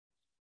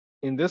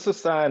In this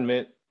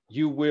assignment,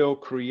 you will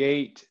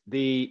create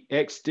the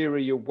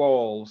exterior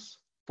walls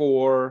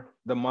for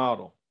the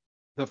model.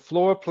 The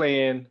floor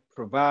plan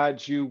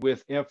provides you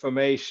with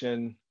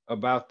information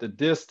about the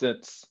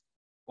distance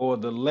or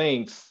the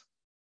lengths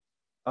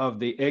of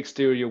the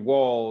exterior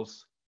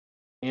walls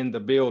in the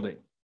building.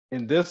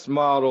 In this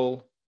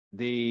model,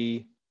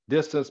 the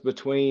distance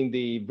between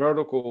the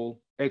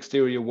vertical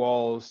exterior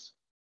walls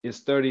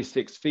is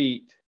 36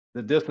 feet.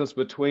 The distance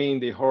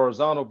between the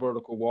horizontal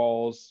vertical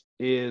walls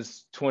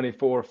is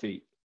 24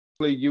 feet.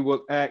 You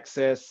will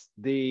access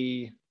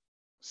the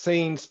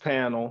scenes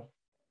panel.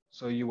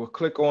 So you will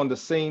click on the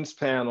scenes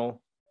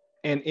panel,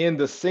 and in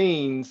the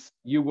scenes,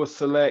 you will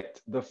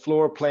select the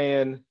floor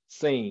plan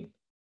scene.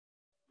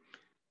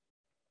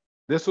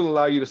 This will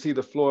allow you to see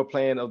the floor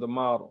plan of the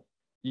model.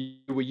 You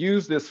will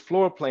use this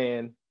floor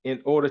plan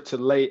in order to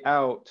lay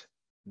out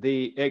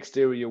the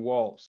exterior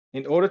walls.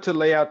 In order to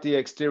lay out the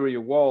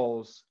exterior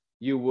walls,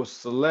 you will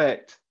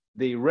select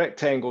the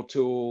rectangle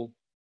tool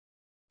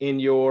in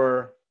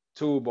your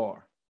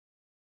toolbar.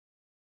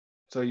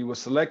 So you will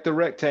select the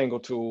rectangle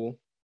tool.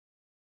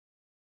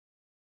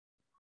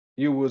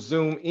 You will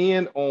zoom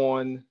in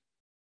on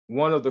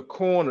one of the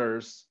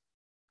corners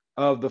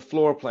of the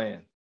floor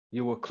plan.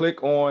 You will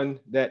click on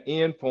that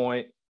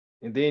endpoint,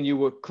 and then you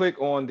will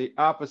click on the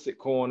opposite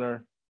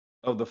corner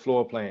of the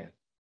floor plan.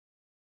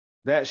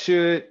 That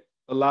should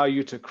allow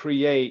you to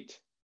create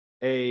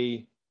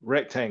a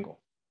rectangle.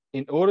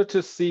 In order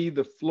to see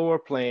the floor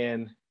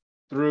plan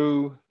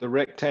through the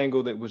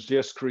rectangle that was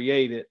just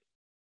created,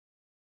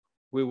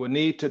 we will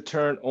need to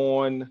turn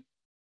on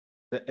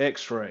the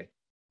X-ray.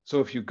 So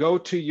if you go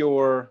to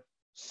your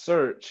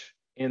search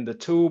in the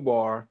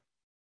toolbar,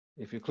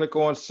 if you click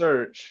on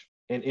search,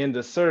 and in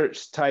the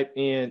search, type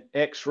in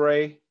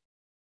X-ray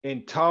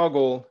and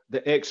toggle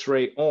the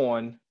X-ray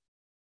on,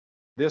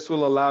 this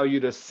will allow you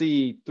to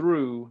see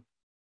through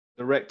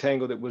the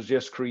rectangle that was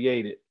just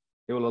created.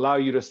 It will allow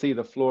you to see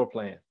the floor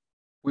plan.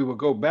 We will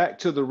go back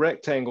to the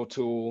rectangle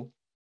tool,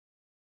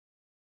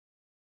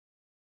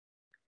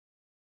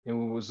 and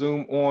we will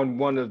zoom on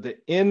one of the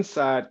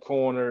inside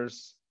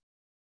corners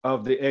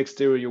of the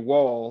exterior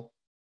wall.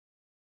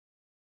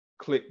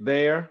 Click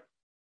there.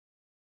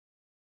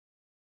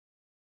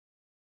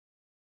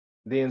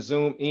 Then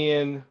zoom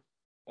in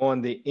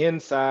on the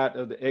inside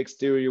of the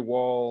exterior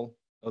wall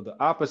of the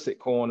opposite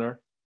corner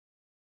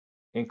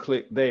and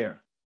click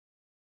there.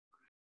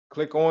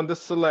 Click on the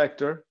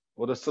selector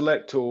or the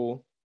select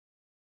tool.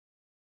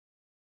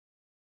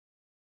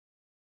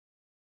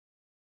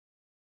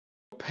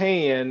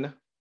 Pan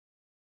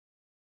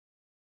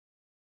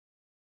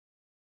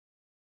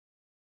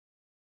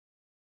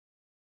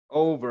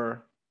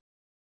over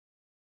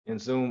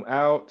and zoom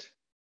out.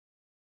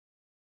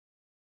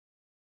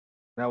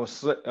 Now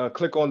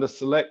click on the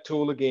select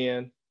tool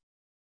again,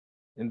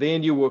 and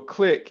then you will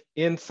click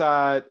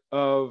inside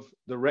of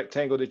the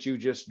rectangle that you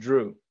just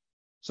drew.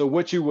 So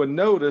what you will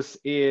notice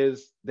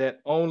is that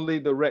only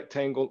the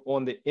rectangle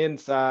on the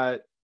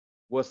inside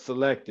was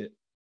selected.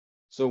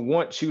 So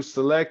once you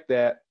select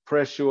that,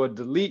 press your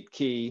delete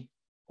key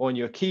on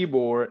your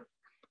keyboard,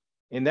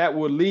 and that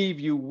will leave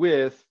you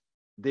with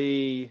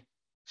the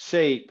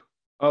shape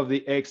of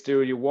the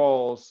exterior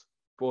walls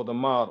for the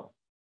model.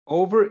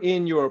 Over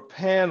in your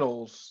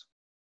panels,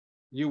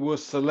 you will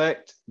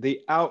select the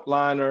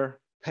outliner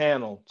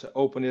panel to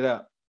open it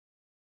up.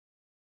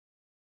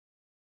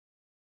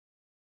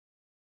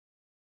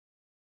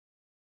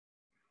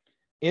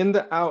 In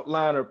the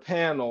outliner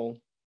panel,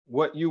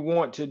 what you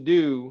want to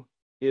do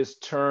is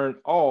turn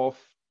off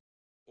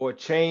or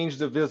change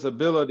the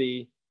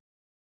visibility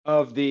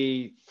of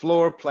the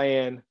floor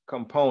plan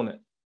component.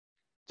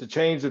 To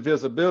change the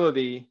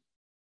visibility,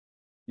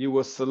 you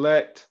will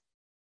select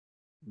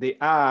the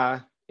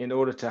eye in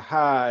order to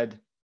hide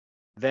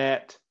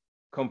that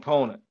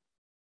component.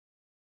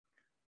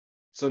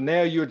 So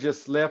now you're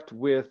just left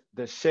with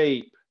the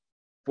shape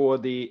for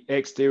the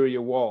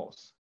exterior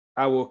walls.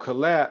 I will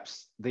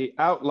collapse the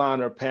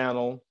outliner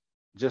panel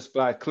just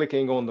by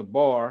clicking on the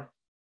bar.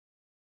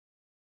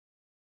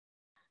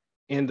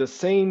 In the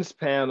scenes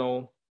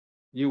panel,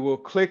 you will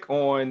click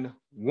on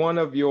one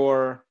of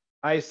your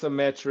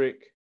isometric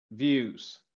views.